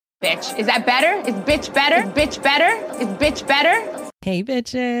Bitch. Is that better? Is bitch better? Is bitch better? Is bitch better? Hey,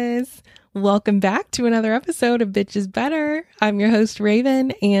 bitches. Welcome back to another episode of Bitch is Better. I'm your host,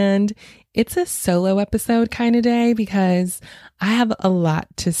 Raven, and it's a solo episode kind of day because I have a lot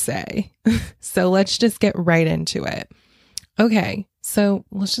to say. So let's just get right into it. Okay, so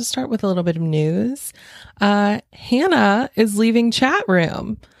let's just start with a little bit of news. Hannah is leaving chat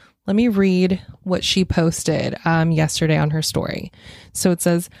room. Let me read what she posted yesterday on her story. So it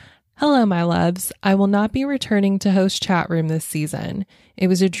says, "Hello, my loves. I will not be returning to host chat room this season. It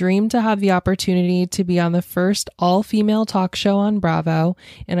was a dream to have the opportunity to be on the first all-female talk show on Bravo,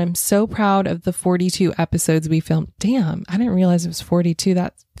 and I'm so proud of the 42 episodes we filmed." Damn, I didn't realize it was 42.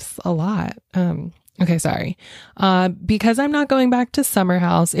 That's a lot. Okay, sorry. Because I'm not going back to Summer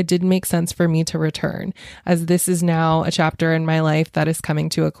House, it didn't make sense for me to return, as this is now a chapter in my life that is coming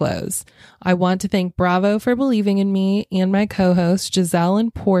to a close. I want to thank Bravo for believing in me and my co-hosts, Giselle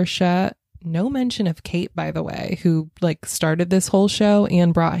and Portia. No mention of Kate, by the way, who started this whole show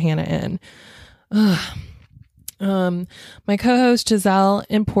and brought Hannah in. Ugh. My co-host Giselle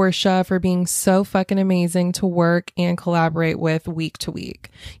and Portia for being so fucking amazing to work and collaborate with week to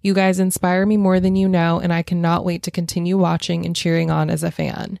week. You guys inspire me more than you know, and I cannot wait to continue watching and cheering on as a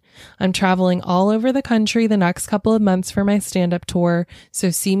fan. I'm traveling all over the country the next couple of months for my stand-up tour,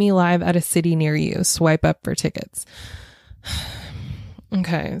 so see me live at a city near you. Swipe up for tickets.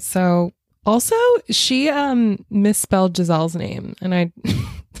 Okay, so also she misspelled Giselle's name, and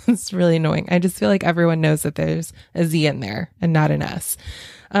it's really annoying. I just feel like everyone knows that there's a Z in there and not an S.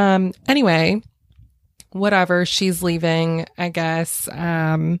 Anyway, whatever. She's leaving, I guess.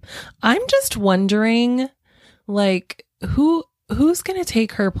 I'm just wondering, who's going to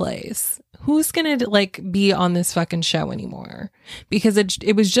take her place? Who's going to be on this fucking show anymore? Because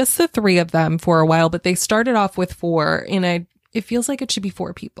it was just the three of them for a while, but they started off with four, and it feels like it should be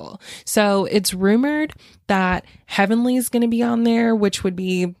four people. So it's rumored that Heavenly is going to be on there, which would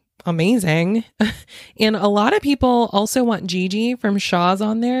be amazing. And a lot of people also want Gigi from Shaw's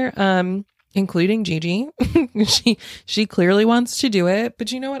on there, including Gigi. She clearly wants to do it,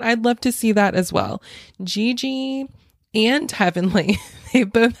 but you know what? I'd love to see that as well. Gigi and Heavenly, they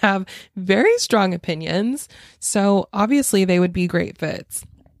both have very strong opinions. So obviously they would be great fits.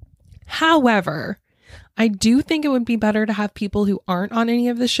 However, I do think it would be better to have people who aren't on any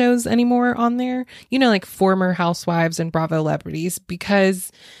of the shows anymore on there, like former housewives and Bravo celebrities,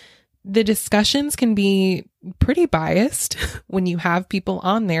 because the discussions can be pretty biased when you have people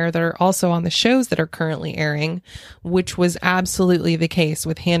on there that are also on the shows that are currently airing, which was absolutely the case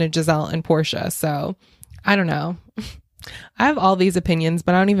with Hannah, Giselle, and Portia. So I don't know. I have all these opinions,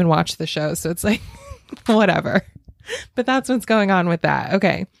 but I don't even watch the show. So it's whatever. But that's what's going on with that.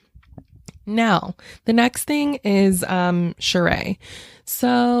 Okay. Now, the next thing is Sheree.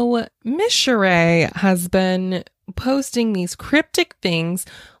 So Miss Sheree has been posting these cryptic things,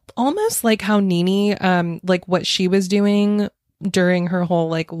 almost like how Nene, what she was doing during her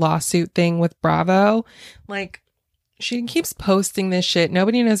whole lawsuit thing with Bravo. She keeps posting this shit.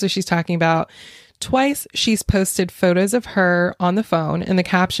 Nobody knows what she's talking about. Twice she's posted photos of her on the phone, and the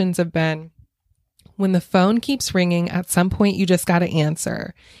captions have been, "When the phone keeps ringing, at some point you just got to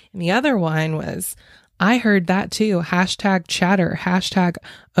answer." And the other one was, "I heard that too. #chatter.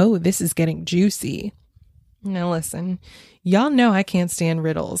 Oh, this is getting juicy." Now listen, y'all know I can't stand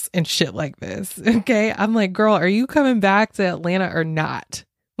riddles and shit like this. Okay. I'm like, girl, are you coming back to Atlanta or not?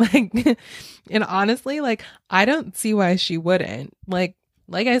 And honestly, I don't see why she wouldn't. Like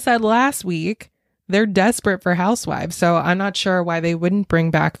I said last week, they're desperate for housewives, so I'm not sure why they wouldn't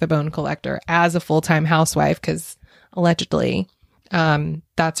bring back the Bone Collector as a full-time housewife, because allegedly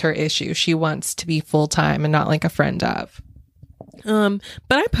that's her issue. She wants to be full-time and not a friend of. But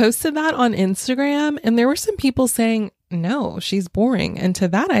I posted that on Instagram, and there were some people saying, no, she's boring. And to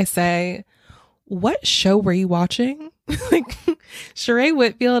that I say, what show were you watching? Sheree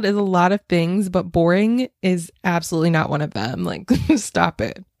Whitfield is a lot of things, but boring is absolutely not one of them. Stop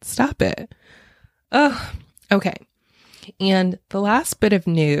it. Oh, okay. And the last bit of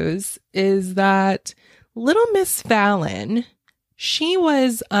news is that Little Miss Fallon, she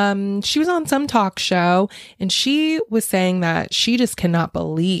was on some talk show, and she was saying that she just cannot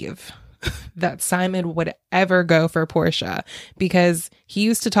believe that Simon would ever go for Portia, because he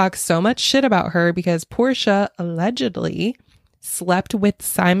used to talk so much shit about her because Portia allegedly slept with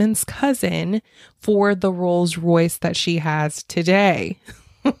Simon's cousin for the Rolls Royce that she has today.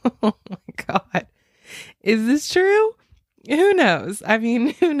 Oh my God. Is this true? Who knows? I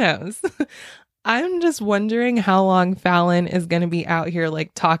mean, who knows? I'm just wondering how long Fallon is going to be out here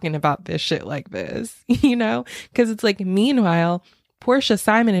talking about this shit like this, because it's meanwhile, Portia,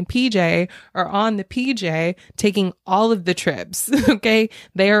 Simon, and PJ are on the PJ taking all of the trips. Okay.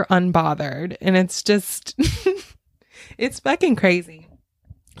 They are unbothered. And it's just, it's fucking crazy.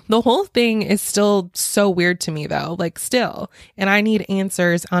 The whole thing is still so weird to me though, like still. And I need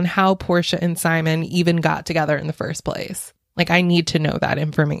answers on how Portia and Simon even got together in the first place. Like I need to know that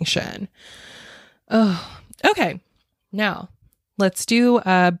information. Oh, okay. Now let's do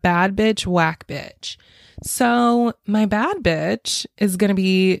a bad bitch, whack bitch. So my bad bitch is going to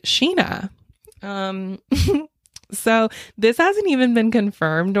be Scheana. So this hasn't even been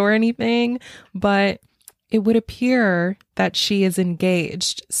confirmed or anything, but it would appear that she is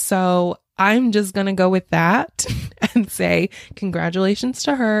engaged. So I'm just going to go with that and say congratulations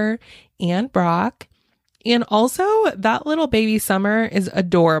to her and Brock. And also that little baby Summer is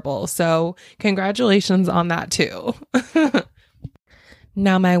adorable. So congratulations on that too.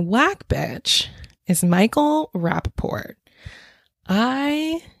 Now my whack bitch is Michael Rapaport.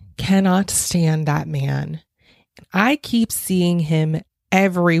 I cannot stand that man. I keep seeing him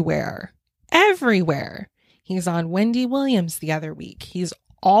everywhere. Everywhere. He's on Wendy Williams the other week. He's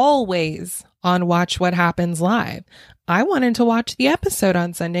always on Watch What Happens Live. I wanted to watch the episode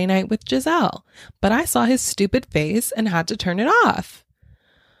on Sunday night with Giselle, but I saw his stupid face and had to turn it off.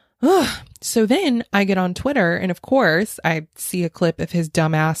 Ugh. So then I get on Twitter and of course I see a clip of his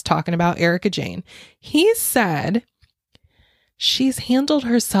dumbass talking about Erika Jayne. He said, she's handled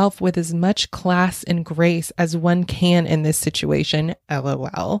herself with as much class and grace as one can in this situation.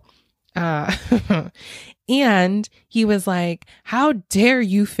 LOL. And he was like, how dare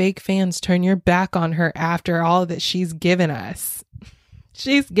you fake fans turn your back on her after all that she's given us?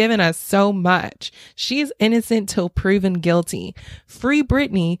 She's given us so much. She's innocent till proven guilty. Free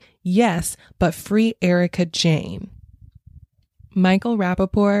Britney, yes, but free Erika Jayne. Michael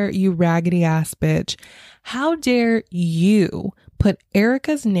Rapaport, you raggedy ass bitch. How dare you put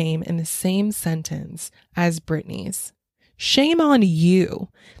Erika's name in the same sentence as Britney's? Shame on you.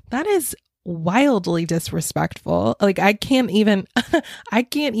 That is wildly disrespectful. Like I can't even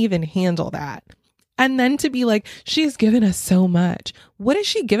handle that. And then to be like, she's given us so much. What has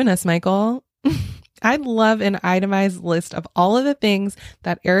she given us, Michael? I'd love an itemized list of all of the things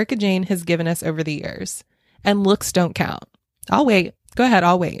that Erika Jayne has given us over the years. And looks don't count. I'll wait. Go ahead.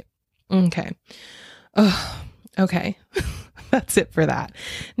 I'll wait. Okay. Oh, okay. That's it for that.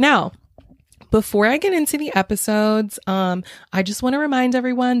 Now, before I get into the episodes, I just want to remind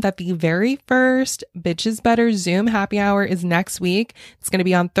everyone that the very first Bitches Better Zoom happy hour is next week. It's going to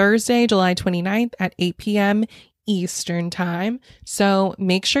be on Thursday, July 29th at 8 p.m. Eastern time. So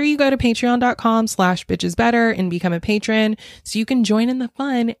make sure you go to patreon.com/bitchesbetter and become a patron so you can join in the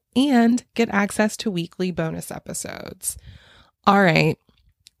fun and get access to weekly bonus episodes. All right,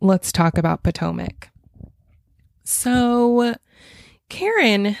 let's talk about Potomac. So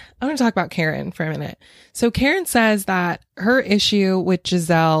Karen, I want to talk about Karen for a minute. So Karen says that her issue with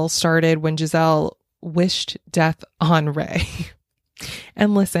Giselle started when Giselle wished death on Ray.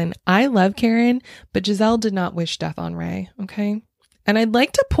 And listen, I love Karen, but Giselle did not wish death on Ray, okay? And I'd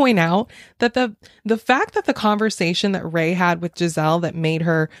like to point out that the fact that the conversation that Ray had with Giselle that made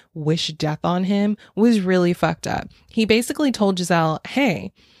her wish death on him was really fucked up. He basically told Giselle,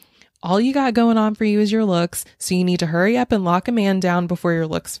 hey, all you got going on for you is your looks, so you need to hurry up and lock a man down before your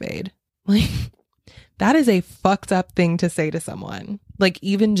looks fade. Like, that is a fucked up thing to say to someone, like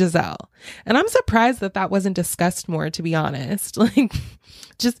even Giselle. And I'm surprised that that wasn't discussed more, to be honest. Like,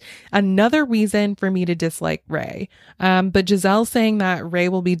 just another reason for me to dislike Ray. But Giselle saying that Ray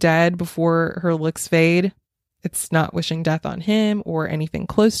will be dead before her looks fade, it's not wishing death on him or anything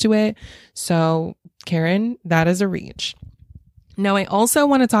close to it. So, Karen, that is a reach. Now, I also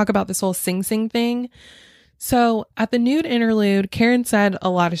want to talk about this whole Sing Sing thing. So at the nude interlude, Karen said a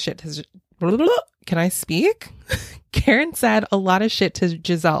lot of shit to... Can I speak? Karen said a lot of shit to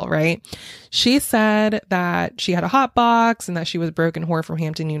Giselle, right? She said that she had a hot box and that she was a broken whore from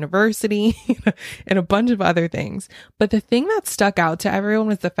Hampton University and a bunch of other things. But the thing that stuck out to everyone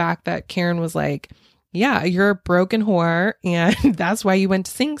was the fact that Karen was like, yeah, you're a broken whore and that's why you went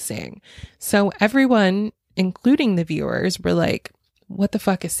to Sing Sing. So everyone, including the viewers, were like, what the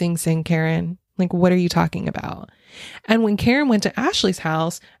fuck is Sing Sing, Karen? Like, what are you talking about? And when Karen went to Ashley's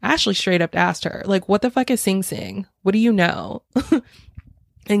house, Ashley straight up asked her, like, what the fuck is Sing Sing? What do you know?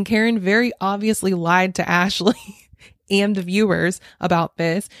 And Karen very obviously lied to Ashley and the viewers about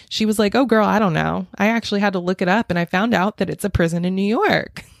this. She was like, oh girl, I don't know. I actually had to look it up and I found out that it's a prison in New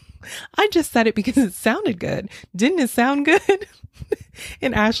York. I just said it because it sounded good. Didn't it sound good?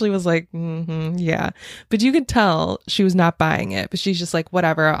 And Ashley was like, yeah. But you could tell she was not buying it. But she's just like,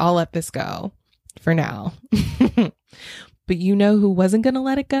 whatever, I'll let this go for now. But you know who wasn't going to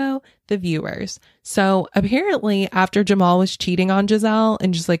let it go? The viewers. So apparently after Jamal was cheating on Giselle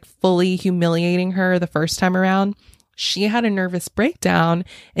and just like fully humiliating her the first time around, she had a nervous breakdown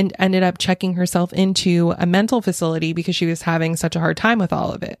and ended up checking herself into a mental facility because she was having such a hard time with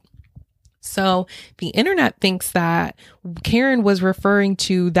all of it. So the internet thinks that Karen was referring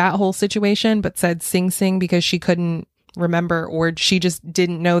to that whole situation, but said Sing Sing because she couldn't remember, or she just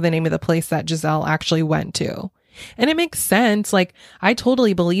didn't know the name of the place that Giselle actually went to. And it makes sense. Like, I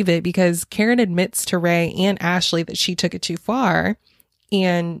totally believe it because Karen admits to Ray and Ashley that she took it too far,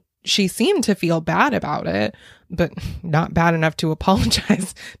 and she seemed to feel bad about it, but not bad enough to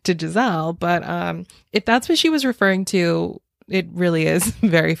apologize to Giselle. But if that's what she was referring to, it really is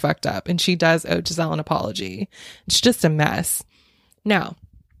very fucked up. And she does owe Giselle an apology. It's just a mess. Now,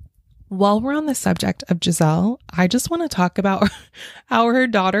 while we're on the subject of Giselle, I just want to talk about how her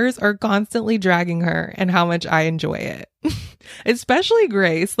daughters are constantly dragging her and how much I enjoy it. Especially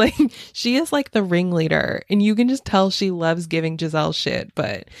Grace. Like, she is like the ringleader, and you can just tell she loves giving Giselle shit,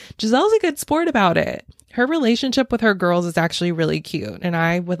 but Giselle's a good sport about it. Her relationship with her girls is actually really cute, and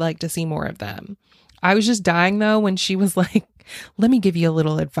I would like to see more of them. I was just dying though when she was like, let me give you a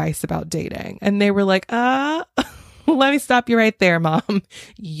little advice about dating. And they were like, let me stop you right there, Mom.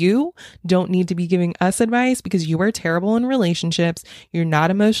 You don't need to be giving us advice because you are terrible in relationships. You're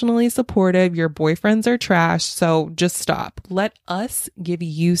not emotionally supportive. Your boyfriends are trash. So just stop. Let us give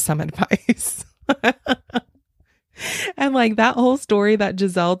you some advice. And like that whole story that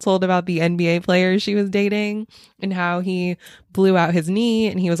Giselle told about the NBA player she was dating and how he blew out his knee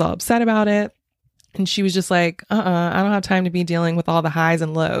and he was all upset about it. And she was just like, I don't have time to be dealing with all the highs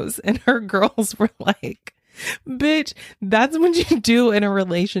and lows. And her girls were like, bitch, that's what you do in a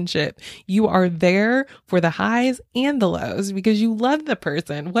relationship. You are there for the highs and the lows because you love the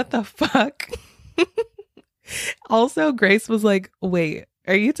person. What the fuck? Also, Grace was like, wait,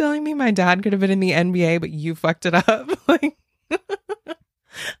 are you telling me my dad could have been in the NBA, but you fucked it up? Like,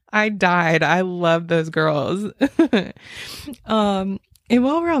 I died. I love those girls. And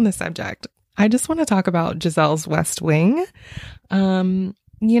while we're on the subject, I just want to talk about Giselle's West Wing. You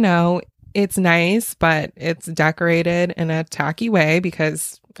know, it's nice, but it's decorated in a tacky way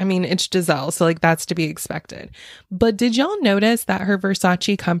because, I mean, it's Giselle, so like that's to be expected. But did y'all notice that her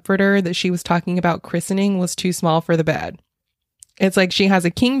Versace comforter that she was talking about christening was too small for the bed? It's like she has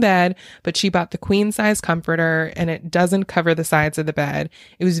a king bed, but she bought the queen size comforter and it doesn't cover the sides of the bed.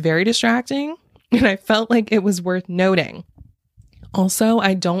 It was very distracting, and I felt like it was worth noting. Also,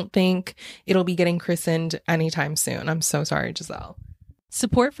 I don't think it'll be getting christened anytime soon. I'm so sorry, Giselle.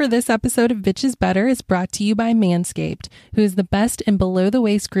 Support for this episode of Bitches Better is brought to you by Manscaped, who is the best in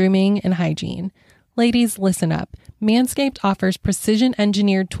below-the-waist grooming and hygiene. Ladies, listen up. Manscaped offers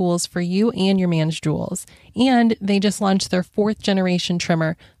precision-engineered tools for you and your man's jewels. And they just launched their 4th generation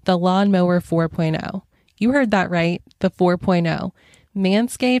trimmer, the Lawnmower 4.0. You heard that right, the 4.0.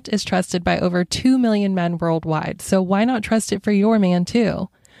 Manscaped is trusted by over 2 million men worldwide, so why not trust it for your man too?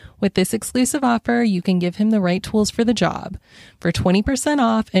 With this exclusive offer, you can give him the right tools for the job. For 20%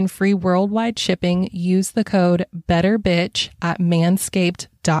 off and free worldwide shipping, use the code BETTERBITCH at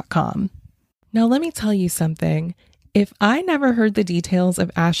manscaped.com. Now let me tell you something. If I never heard the details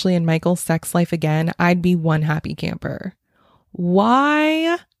of Ashley and Michael's sex life again, I'd be one happy camper.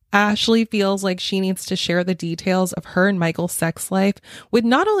 Why Ashley feels like she needs to share the details of her and Michael's sex life with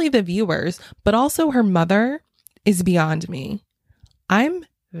not only the viewers, but also her mother is beyond me. I'm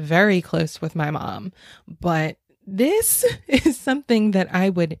very close with my mom, but this is something that I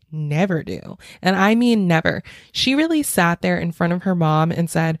would never do. And I mean never. She really sat there in front of her mom and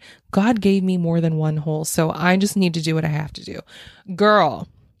said, God gave me more than one hole, so I just need to do what I have to do. Girl.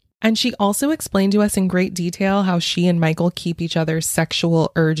 And she also explained to us in great detail how she and Michael keep each other's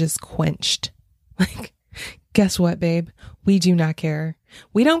sexual urges quenched. Like, guess what, babe? We do not care.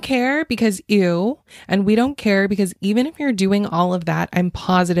 We don't care because ew. And we don't care because even if you're doing all of that, I'm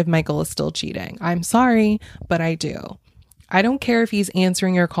positive Michael is still cheating. I'm sorry, but I do. I don't care if he's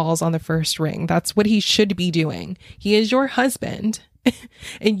answering your calls on the first ring. That's what he should be doing. He is your husband.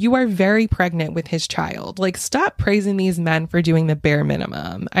 And you are very pregnant with his child. Like, stop praising these men for doing the bare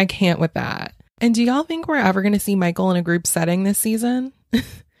minimum. I can't with that. And do y'all think we're ever going to see Michael in a group setting this season?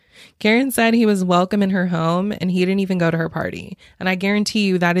 Karen said he was welcome in her home and he didn't even go to her party. And I guarantee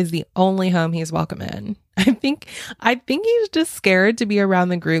you that is the only home he's welcome in. I think he's just scared to be around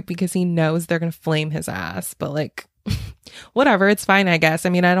the group because he knows they're going to flame his ass. But like, whatever, it's fine, I guess. I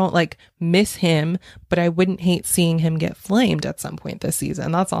mean, I don't like miss him, but I wouldn't hate seeing him get flamed at some point this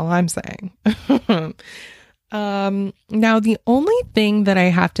season. That's all I'm saying. Now, the only thing that I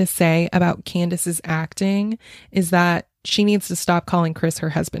have to say about Candace's acting is that she needs to stop calling Chris her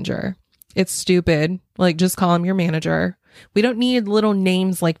husbander. It's stupid. Like, just call him your manager. We don't need little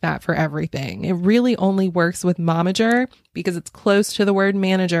names like that for everything. It really only works with momager because it's close to the word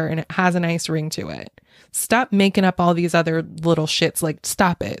manager and it has a nice ring to it. Stop making up all these other little shits. Like,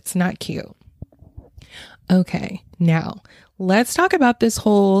 stop it. It's not cute. Okay, now let's talk about this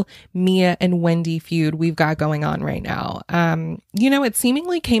whole Mia and Wendy feud we've got going on right now. It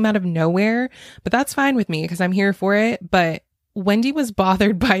seemingly came out of nowhere, but that's fine with me because I'm here for it. But Wendy was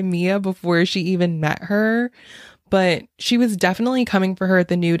bothered by Mia before she even met her, but she was definitely coming for her at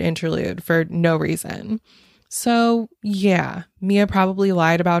the nude interlude for no reason. So yeah, Mia probably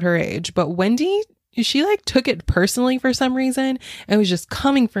lied about her age, but Wendy, she like took it personally for some reason and was just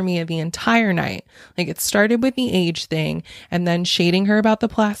coming for Mia the entire night. Like, it started with the age thing and then shading her about the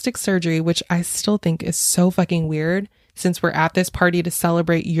plastic surgery, which I still think is so fucking weird since we're at this party to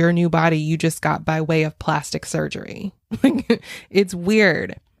celebrate your new body you just got by way of plastic surgery. Like, it's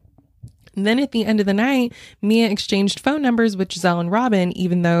weird. And then at the end of the night, Mia exchanged phone numbers with Giselle and Robin,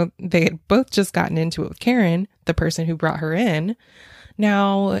 even though they had both just gotten into it with Karen, the person who brought her in.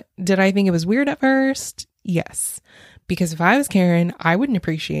 Now, did I think it was weird at first? Yes. Because if I was Karen, I wouldn't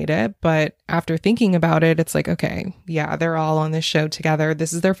appreciate it. But after thinking about it, it's like, okay, yeah, they're all on this show together.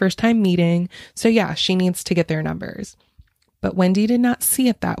 This is their first time meeting. So yeah, she needs to get their numbers. But Wendy did not see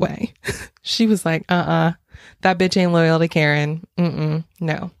it that way. She was like, that bitch ain't loyal to Karen.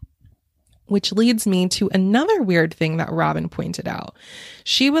 No. Which leads me to another weird thing that Robin pointed out.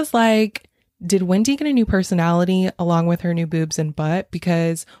 She was like, did Wendy get a new personality along with her new boobs and butt?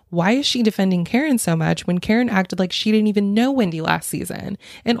 Because why is she defending Karen so much when Karen acted like she didn't even know Wendy last season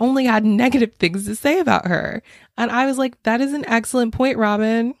and only had negative things to say about her? And I was like, that is an excellent point,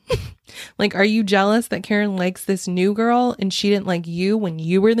 Robin. Like, are you jealous that Karen likes this new girl and she didn't like you when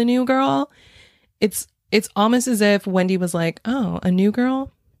you were the new girl? It's almost as if Wendy was like, oh, a new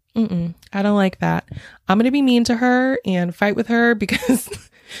girl? I don't like that. I'm going to be mean to her and fight with her because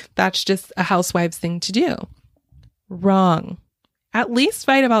that's just a housewife's thing to do. Wrong. At least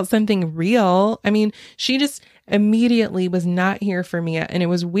fight about something real. I mean, she just immediately was not here for Mia, and it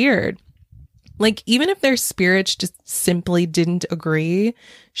was weird. Like, even if their spirits just simply didn't agree,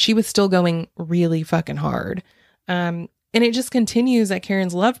 she was still going really fucking hard. And it just continues at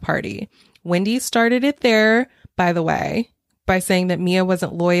Karen's love party. Wendy started it there, by the way, by saying that Mia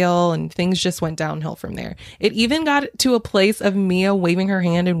wasn't loyal, and things just went downhill from there. It even got to a place of Mia waving her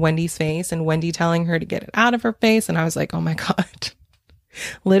hand in Wendy's face and Wendy telling her to get it out of her face. And I was like, oh my God,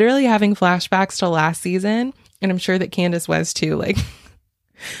 literally having flashbacks to last season. And I'm sure that Candace was too. Like,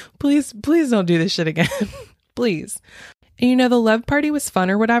 please don't do this shit again. Please. And the love party was fun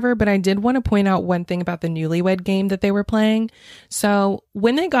or whatever, but I did want to point out one thing about the newlywed game that they were playing. So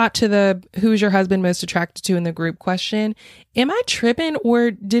when they got to the who's your husband most attracted to in the group question, am I tripping or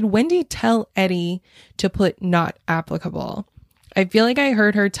did Wendy tell Eddie to put not applicable? I feel like I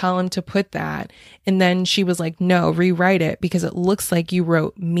heard her tell him to put that. And then she was like, no, rewrite it because it looks like you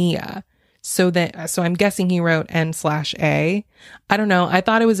wrote Mia. So I'm guessing he wrote N/A. I don't know. I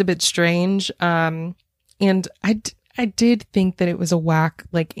thought it was a bit strange. And I did think that it was a whack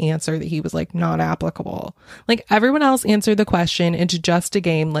answer that he was like not applicable. Like, everyone else answered the question. It's just a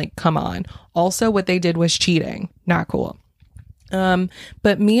game. Like, come on. Also, what they did was cheating. Not cool.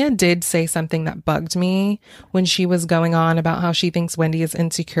 But Mia did say something that bugged me when she was going on about how she thinks Wendy is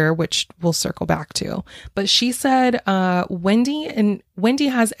insecure, which we'll circle back to. But she said, Wendy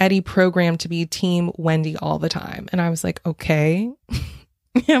has Eddie programmed to be team Wendy all the time. And I was like, okay.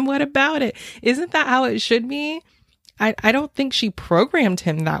 And what about it? Isn't that how it should be? I don't think she programmed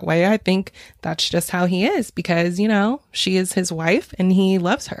him that way. I think that's just how he is because, she is his wife and he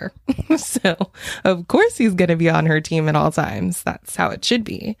loves her. So, of course, he's going to be on her team at all times. That's how it should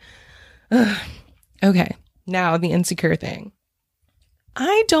be. Okay, now the insecure thing.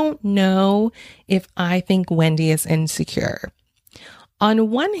 I don't know if I think Wendy is insecure. On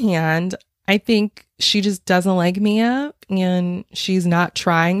one hand, I think she just doesn't like Mia and she's not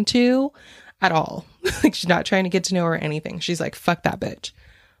trying to at all. Like, she's not trying to get to know her or anything. She's like, fuck that bitch.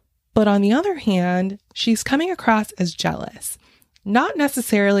 But on the other hand, she's coming across as jealous. Not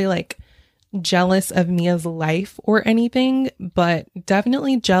necessarily jealous of Mia's life or anything, but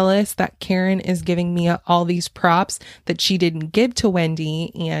definitely jealous that Karen is giving Mia all these props that she didn't give to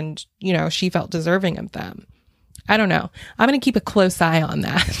Wendy and, she felt deserving of them. I don't know. I'm going to keep a close eye on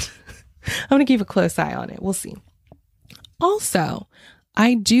that. I'm going to keep a close eye on it. We'll see. Also,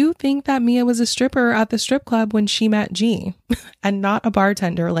 I do think that Mia was a stripper at the strip club when she met G and not a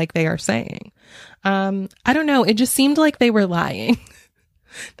bartender like they are saying. I don't know. It just seemed like they were lying.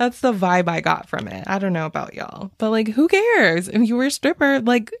 That's the vibe I got from it. I don't know about y'all, but like, who cares? If you were a stripper,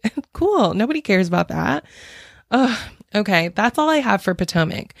 like, cool. Nobody cares about that. Ugh. Okay, that's all I have for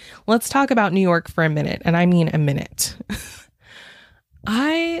Potomac. Let's talk about New York for a minute, and I mean a minute.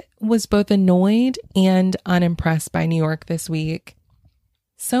 I was both annoyed and unimpressed by New York this week.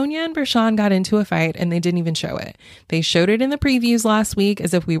 Sonja and Bershawn got into a fight and they didn't even show it. They showed it in the previews last week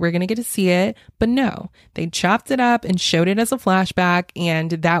as if we were going to get to see it, but no, they chopped it up and showed it as a flashback,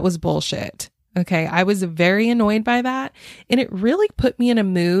 and that was bullshit. Okay, I was very annoyed by that, and it really put me in a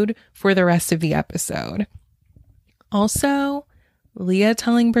mood for the rest of the episode. Also, Leah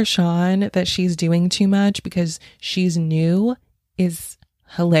telling Bershawn that she's doing too much because she's new is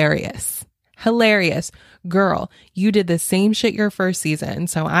hilarious. Hilarious. Girl, you did the same shit your first season,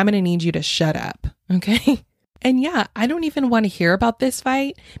 so I'm going to need you to shut up. Okay? And yeah, I don't even want to hear about this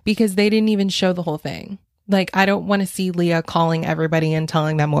fight because they didn't even show the whole thing. Like, I don't want to see Leah calling everybody and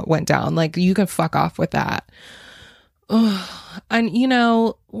telling them what went down. Like, you can fuck off with that. Ugh. And, you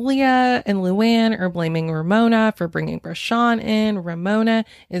know, Leah and Luann are blaming Ramona for bringing Bershawn in. Ramona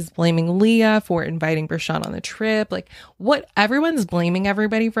is blaming Leah for inviting Bershawn on the trip. Like, what? Everyone's blaming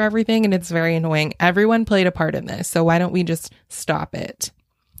everybody for everything, and it's very annoying. Everyone played a part in this, so why don't we just stop it?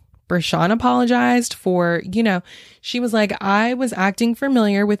 Bershawn apologized for, you know, she was like, I was acting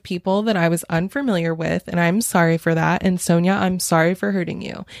familiar with people that I was unfamiliar with, and I'm sorry for that. And Sonja, I'm sorry for hurting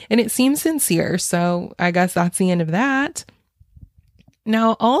you. And it seems sincere, so I guess that's the end of that.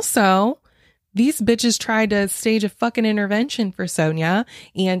 Now, also, these bitches tried to stage a fucking intervention for Sonja,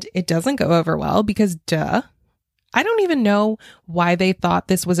 and it doesn't go over well because, duh. I don't even know why they thought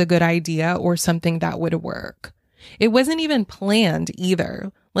this was a good idea or something that would work. It wasn't even planned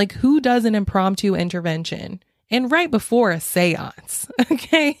either. Like, who does an impromptu intervention? And right before a seance,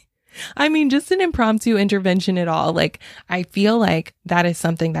 okay? I mean, just an impromptu intervention at all. Like, I feel like that is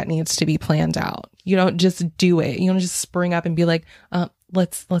something that needs to be planned out. You don't just do it. You don't just spring up and be like,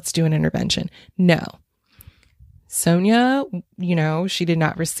 let's do an intervention. No. Sonja, you know, she did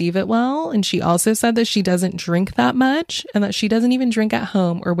not receive it well. And she also said that she doesn't drink that much and that she doesn't even drink at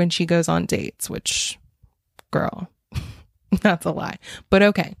home or when she goes on dates, which, girl, that's a lie. But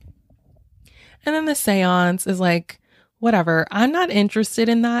okay. And then the seance is like, whatever. I'm not interested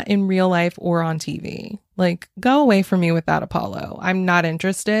in that in real life or on TV. Like, go away from me with that, Apollo. I'm not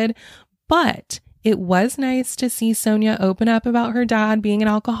interested. But it was nice to see Sonja open up about her dad being an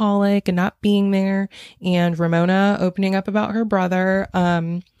alcoholic and not being there, and Ramona opening up about her brother.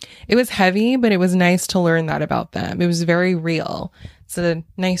 It was heavy, but it was nice to learn that about them. It was very real. It's a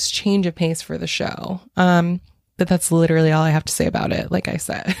nice change of pace for the show. But that's literally all I have to say about it. Like I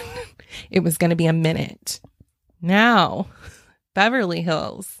said, it was going to be a minute. Now, Beverly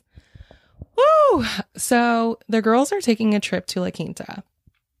Hills. Woo! So the girls are taking a trip to La Quinta.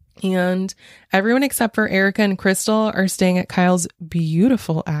 And everyone except for Erica and Crystal are staying at Kyle's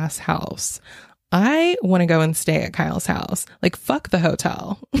beautiful ass house. I want to go and stay at Kyle's house. Like, fuck the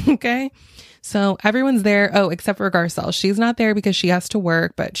hotel. Okay. So everyone's there. Oh, except for Garcelle. She's not there because she has to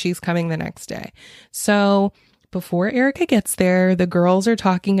work, but she's coming the next day. So before Erica gets there, the girls are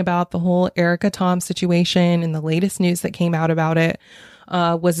talking about the whole Erica Tom situation, and the latest news that came out about it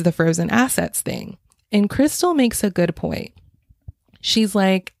was the frozen assets thing. And Crystal makes a good point. She's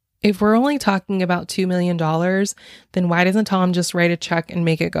like, if we're only talking about $2 million, then why doesn't Tom just write a check and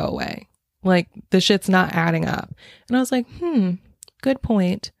make it go away? Like, the shit's not adding up. And I was like, good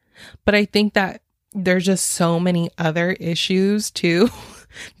point. But I think that there's just so many other issues too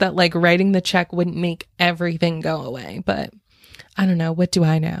that like writing the check wouldn't make everything go away. But I don't know. What do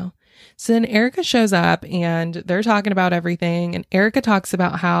I know? So then Erica shows up and they're talking about everything. And Erica talks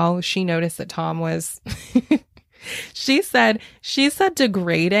about how she noticed that Tom was... She said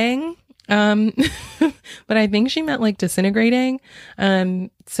degrading, but I think she meant like disintegrating.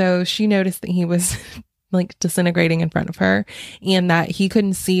 So she noticed that he was like disintegrating in front of her and that he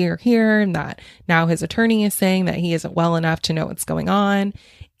couldn't see or hear, and that now his attorney is saying that he isn't well enough to know what's going on.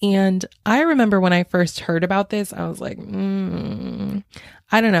 And I remember when I first heard about this, I was like,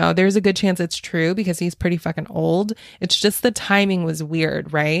 I don't know. There's a good chance it's true because he's pretty fucking old. It's just the timing was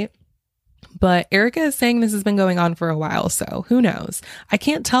weird, right? But Erica is saying this has been going on for a while, so who knows? I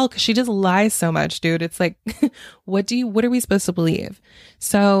can't tell because she just lies so much, dude. It's like, what are we supposed to believe?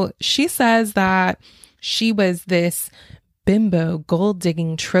 So she says that she was this bimbo gold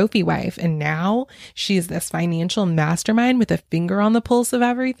digging trophy wife, and now she's this financial mastermind with a finger on the pulse of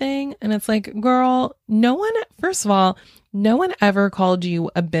everything. And it's like, girl, first of all, no one ever called you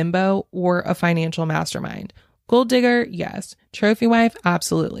a bimbo or a financial mastermind. Gold digger, yes. Trophy wife,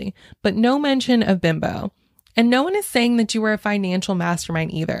 absolutely. But no mention of bimbo. And no one is saying that you were a financial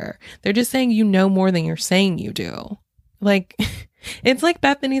mastermind either. They're just saying you know more than you're saying you do. Like, it's like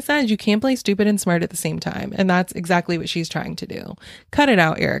Bethany says, you can't play stupid and smart at the same time. And that's exactly what she's trying to do. Cut it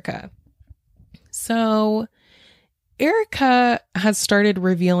out, Erica. So Erica has started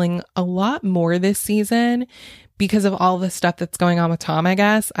revealing a lot more this season because of all the stuff that's going on with Tom, I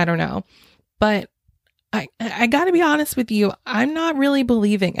guess. I don't know. But I got to be honest with you. I'm not really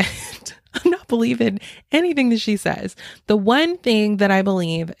believing it. I'm not believing anything that she says. The one thing that I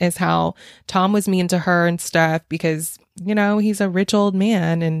believe is how Tom was mean to her and stuff because, you know, he's a rich old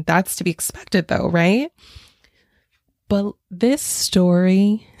man and that's to be expected though, right? But this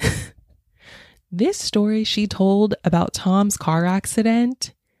story she told about Tom's car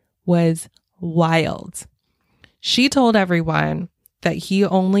accident was wild. She told everyone that he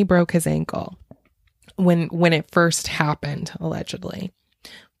only broke his ankle when it first happened, allegedly.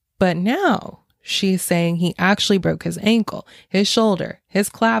 But now she's saying he actually broke his ankle, his shoulder, his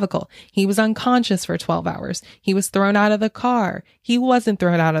clavicle. He was unconscious for 12 hours. He was thrown out of the car. He wasn't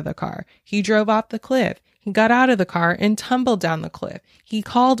thrown out of the car. He drove off the cliff. He got out of the car and tumbled down the cliff. He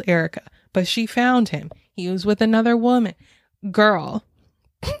called Erica, but she found him. He was with another woman. Girl,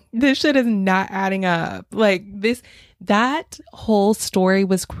 this shit is not adding up. Like that whole story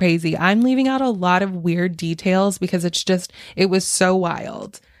was crazy. I'm leaving out a lot of weird details because it was so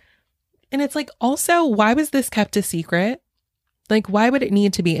wild. And it's like, also, why was this kept a secret? Like, why would it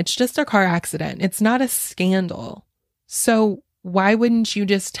need to be? It's just a car accident. It's not a scandal. So why wouldn't you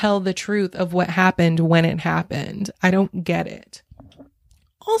just tell the truth of what happened when it happened? I don't get it.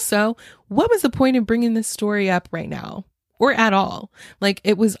 Also, what was the point of bringing this story up right now? Or at all? Like,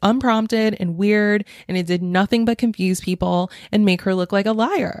 it was unprompted and weird, and it did nothing but confuse people and make her look like a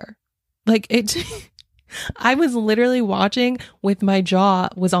liar. Like, it... I was literally watching with my jaw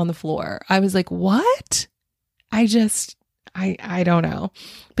was on the floor. I was like, what? I don't know.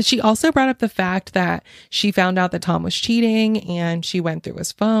 But she also brought up the fact that she found out that Tom was cheating and she went through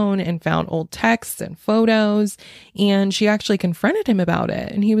his phone and found old texts and photos and she actually confronted him about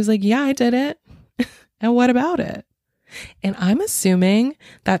it. And he was like, yeah, I did it. And what about it? And I'm assuming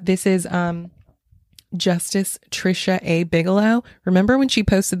that this is, Justice Trisha A. Bigelow. Remember when she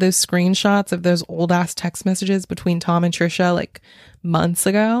posted those screenshots of those old ass text messages between Tom and Trisha like months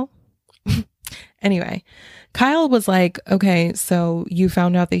ago? Anyway, Kyle was like, okay, so you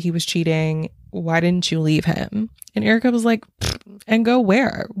found out that he was cheating. Why didn't you leave him? And Erica was like, and go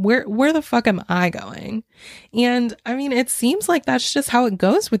where? Where the fuck am I going? And I mean, it seems like that's just how it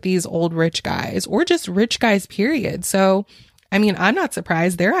goes with these old rich guys or just rich guys, period. So, I mean, I'm not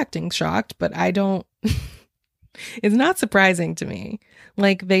surprised they're acting shocked, but I don't. It's not surprising to me.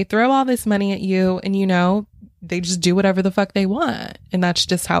 Like, they throw all this money at you and, you know, they just do whatever the fuck they want. And that's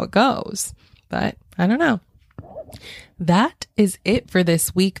just how it goes. But I don't know. That is it for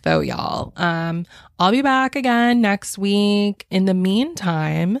this week, though, y'all. I'll be back again next week. In the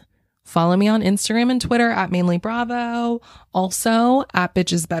meantime, follow me on Instagram and Twitter at Mainly Bravo. Also at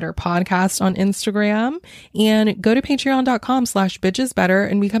Bitches Better Podcast on Instagram. And go to patreon.com/bitchesbetter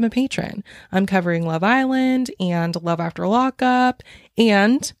and become a patron. I'm covering Love Island and Love After Lockup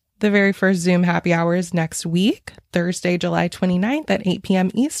and the very first Zoom happy hours next week, Thursday, July 29th at 8 p.m.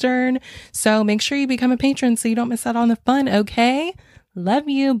 Eastern. So make sure you become a patron so you don't miss out on the fun, okay? Love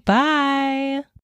you. Bye.